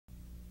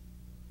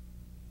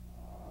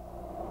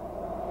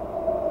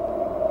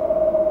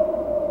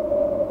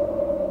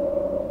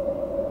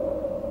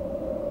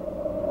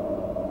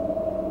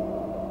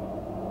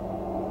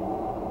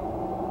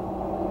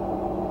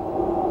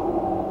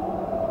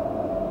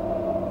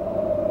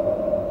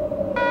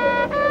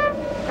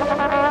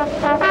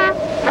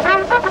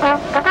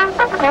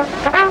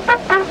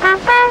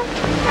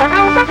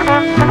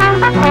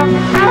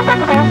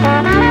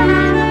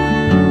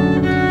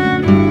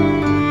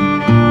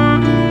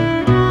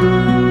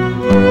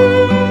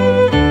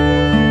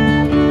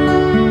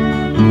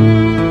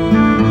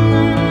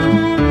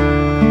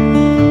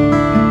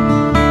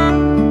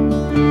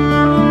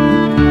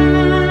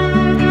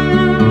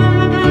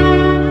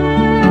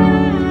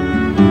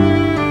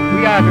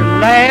the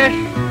last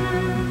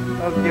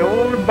of the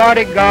old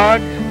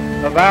bodyguards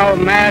of our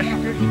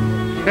masters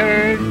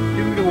served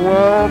through the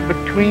war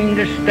between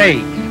the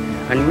states.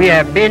 And we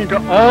have been to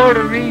all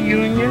the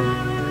reunions,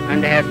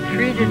 and they have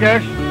treated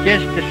us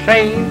just the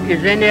same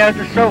as any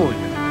other soldier.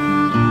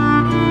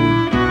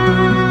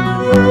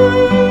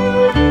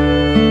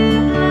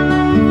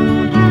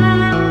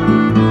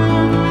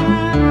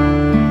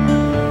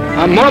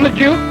 I'm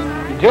Marmaduke,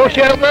 Joe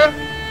Shelby,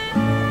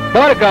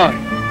 bodyguard.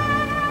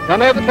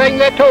 Done everything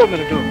they told me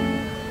to do. And,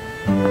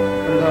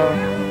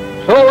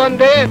 so one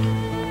day,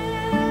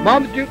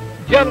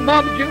 General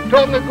Marmaduke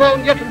told me to go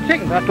and get some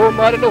chickens. I told him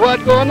I didn't know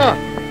what's going on.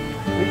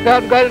 He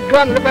started got his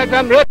gun, looked like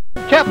I'm ready.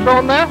 Chaps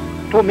on there.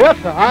 Told me, yes,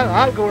 sir,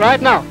 I'll go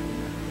right now.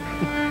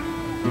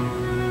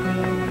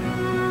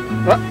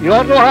 Well, you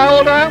ought to know how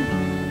old I am?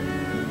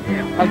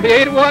 I'll be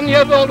 81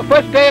 years old the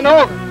first day in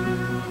August.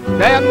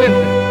 Dan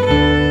Winston.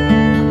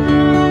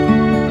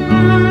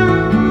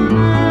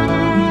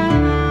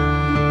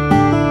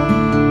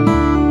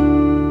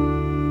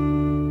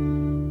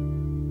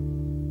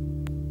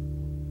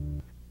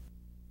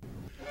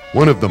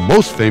 One of the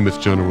most famous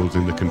generals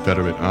in the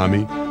Confederate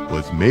Army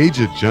was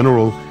Major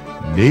General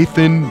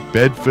Nathan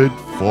Bedford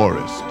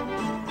Forrest.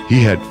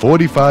 He had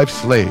 45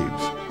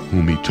 slaves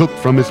whom he took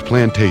from his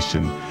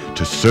plantation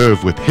to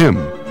serve with him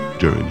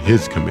during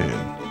his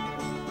command.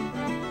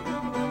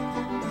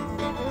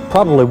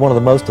 Probably one of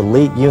the most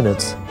elite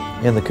units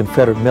in the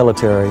Confederate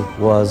military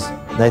was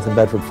Nathan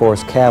Bedford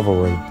Forrest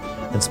Cavalry,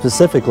 and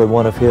specifically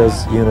one of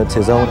his units,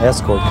 his own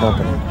escort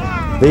company.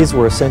 These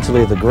were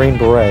essentially the Green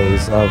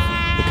Berets of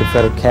the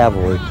Confederate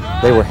cavalry.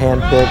 They were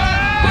handpicked,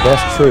 the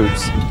best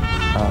troops.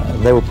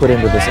 They were put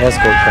into this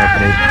escort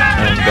company,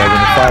 and when the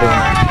fighting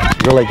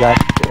really got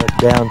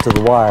down to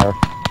the wire,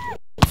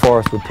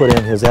 Forrest would put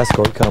in his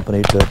escort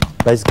company to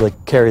basically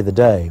carry the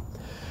day.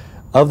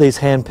 Of these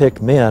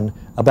handpicked men,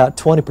 about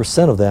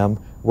 20% of them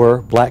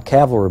were black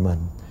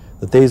cavalrymen.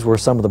 That these were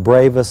some of the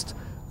bravest,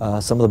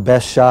 some of the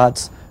best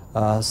shots,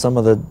 some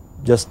of the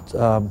just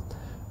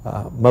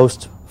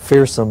most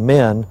fearsome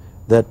men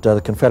that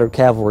the Confederate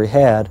cavalry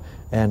had,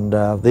 and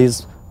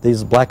these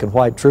black and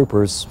white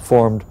troopers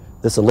formed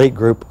this elite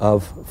group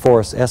of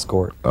Forrest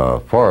escort.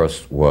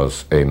 Forrest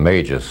was a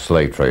major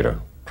slave trader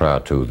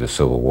prior to the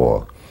Civil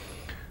War.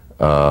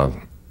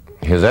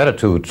 His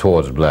attitude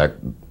towards black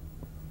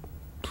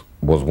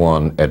was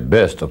one, at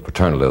best, of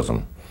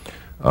paternalism.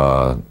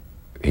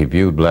 He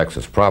viewed blacks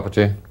as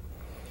property.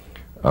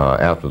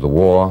 After the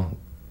war,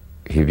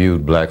 he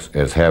viewed blacks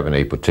as having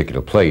a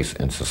particular place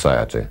in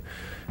society.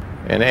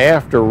 And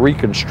after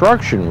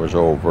Reconstruction was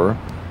over,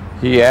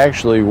 he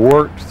actually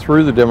worked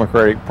through the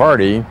Democratic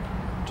Party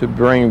to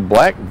bring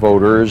black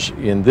voters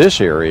in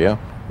this area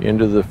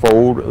into the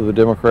fold of the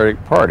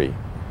Democratic Party.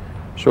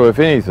 So if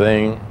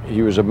anything,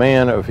 he was a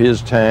man of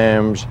his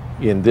times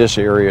in this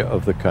area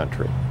of the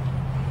country.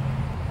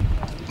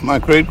 My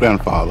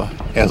great-grandfather,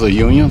 as a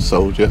Union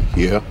soldier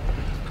here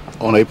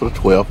on April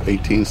 12,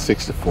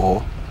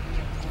 1864,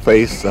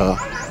 faced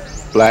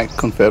black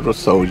Confederate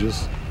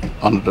soldiers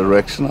under the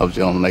direction of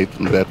General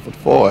Nathan Bedford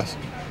Forrest.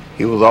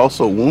 He was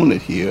also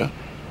wounded here,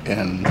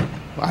 and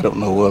I don't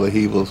know whether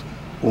he was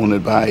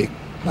wounded by a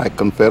black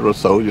Confederate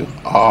soldier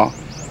or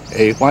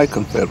a white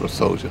Confederate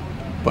soldier,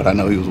 but I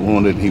know he was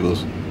wounded. He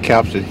was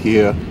captured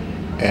here,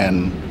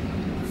 and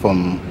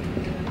from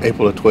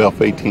April 12,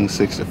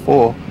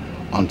 1864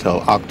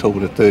 until October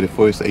the 31st,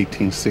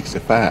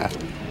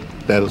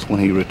 1865, that is when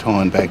he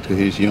returned back to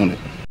his unit.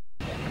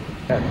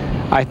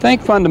 I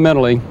think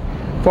fundamentally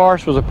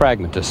Forrest was a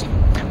pragmatist.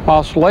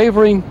 While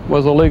slavery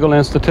was a legal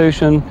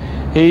institution,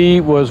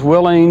 he was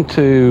willing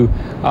to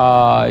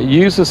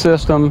use the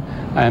system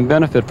and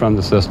benefit from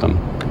the system.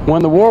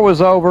 When the war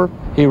was over,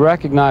 he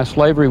recognized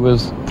slavery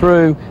was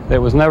through, that it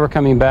was never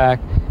coming back,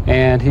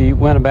 and he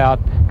went about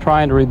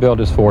trying to rebuild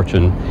his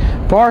fortune.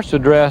 Forrest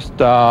addressed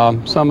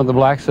some of the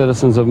black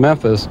citizens of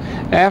Memphis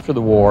after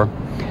the war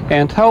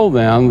and told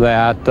them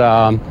that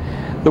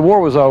the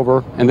war was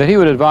over and that he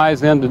would advise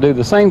them to do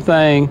the same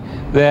thing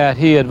that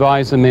he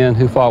advised the men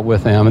who fought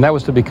with him, and that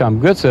was to become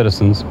good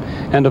citizens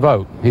and to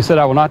vote. He said,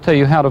 "I will not tell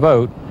you how to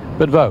vote,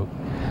 but vote."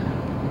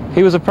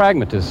 He was a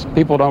pragmatist.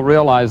 People don't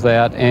realize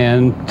that,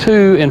 and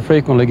too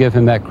infrequently give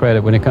him that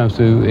credit when it comes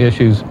to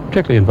issues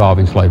particularly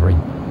involving slavery.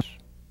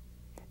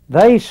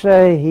 They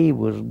say he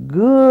was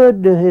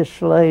good to his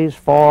slaves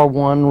for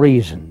one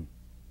reason.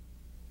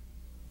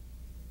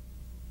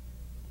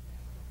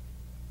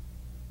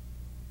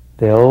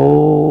 The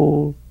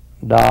old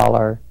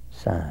dollar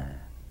sign.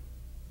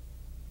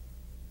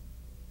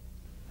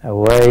 That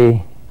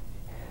way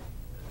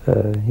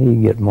he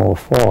get more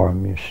for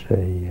them, you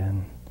see,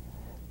 and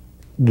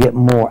get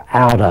more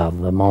out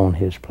of them on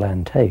his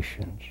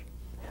plantations.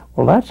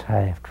 Well, that's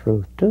half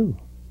truth too.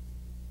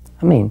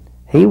 I mean,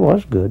 he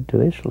was good to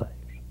his slaves,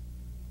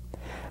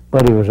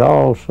 but he was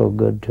also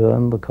good to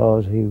them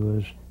because he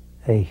was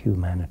a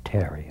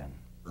humanitarian.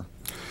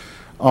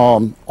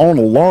 On a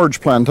large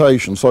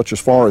plantation such as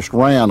Forrest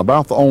ran,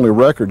 about the only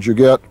records you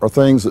get are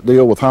things that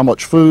deal with how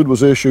much food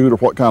was issued or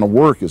what kind of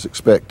work is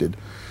expected.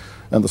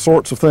 And the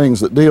sorts of things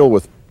that deal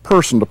with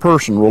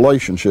person-to-person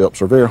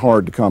relationships are very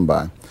hard to come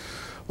by.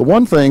 The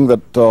one thing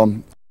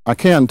that I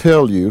can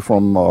tell you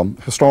from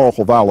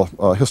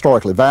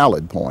historically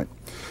valid point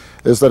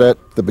is that at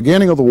the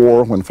beginning of the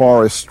war, when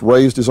Forrest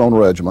raised his own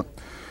regiment,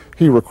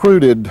 he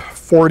recruited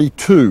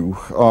 42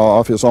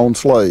 of his own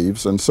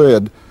slaves and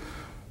said,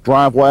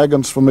 "Drive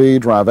wagons for me,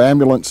 drive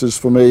ambulances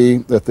for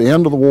me. At the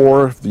end of the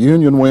war, if the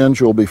Union wins,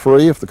 you'll be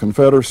free. If the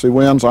Confederacy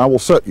wins, I will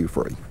set you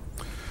free."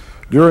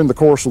 During the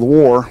course of the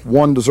war,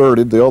 one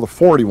deserted, the other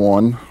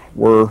 41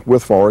 were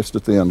with Forrest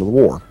at the end of the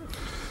war.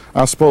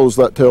 I suppose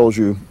that tells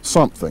you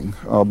something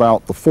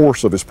about the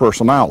force of his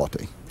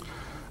personality.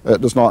 It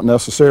does not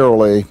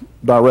necessarily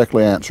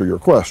directly answer your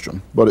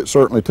question, but it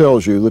certainly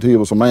tells you that he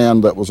was a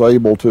man that was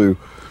able to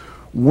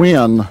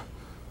win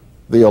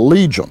the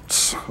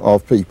allegiance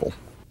of people.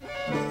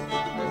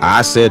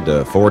 I said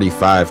to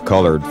 45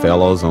 colored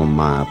fellows on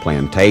my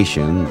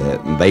plantation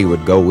that they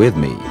would go with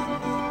me.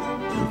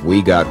 If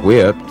we got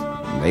whipped,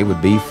 they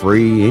would be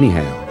free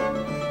anyhow.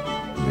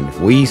 And if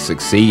we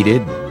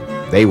succeeded,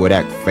 they would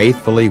act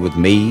faithfully with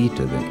me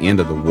to the end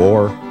of the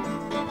war.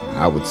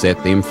 I would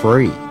set them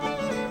free.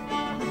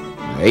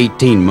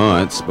 18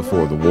 months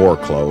before the war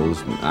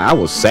closed, I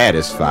was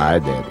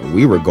satisfied that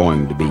we were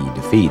going to be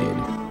defeated.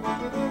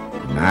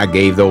 And I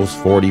gave those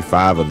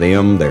 45 of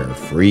them their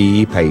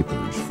free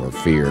papers for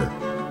fear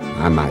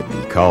I might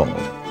be called.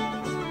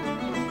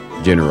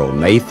 General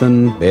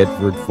Nathan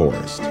Bedford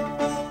Forrest,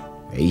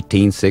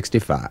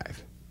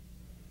 1865.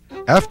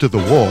 After the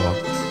war,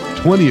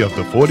 20 of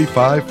the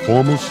 45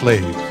 former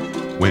slaves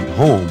went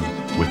home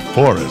with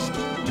Forrest,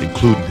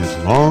 including his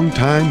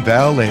longtime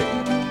valet,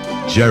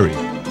 Jerry,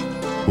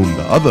 whom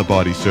the other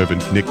body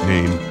servants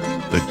nicknamed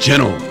the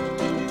General,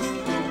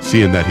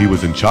 seeing that he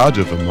was in charge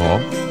of them all.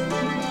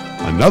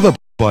 Another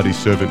body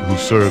servant who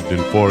served in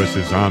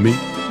Forrest's army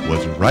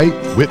was Wright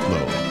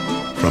Whitlow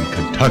from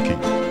Kentucky.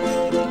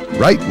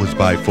 Wright was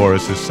by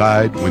Forrest's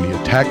side when he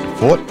attacked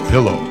Fort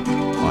Pillow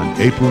on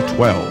April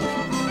 12,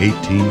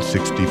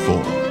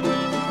 1864.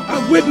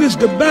 I witnessed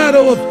the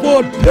Battle of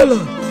Fort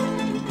Pillow,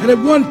 and at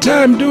one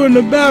time during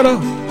the battle,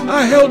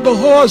 I held the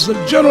horse of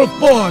General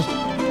Forrest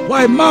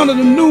while he mounted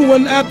a new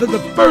one after the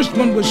first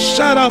one was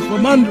shot out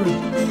from under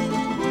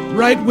him.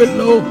 Wright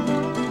Whitlow,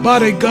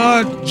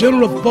 bodyguard,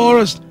 General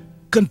Forrest,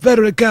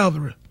 Confederate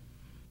Cavalry.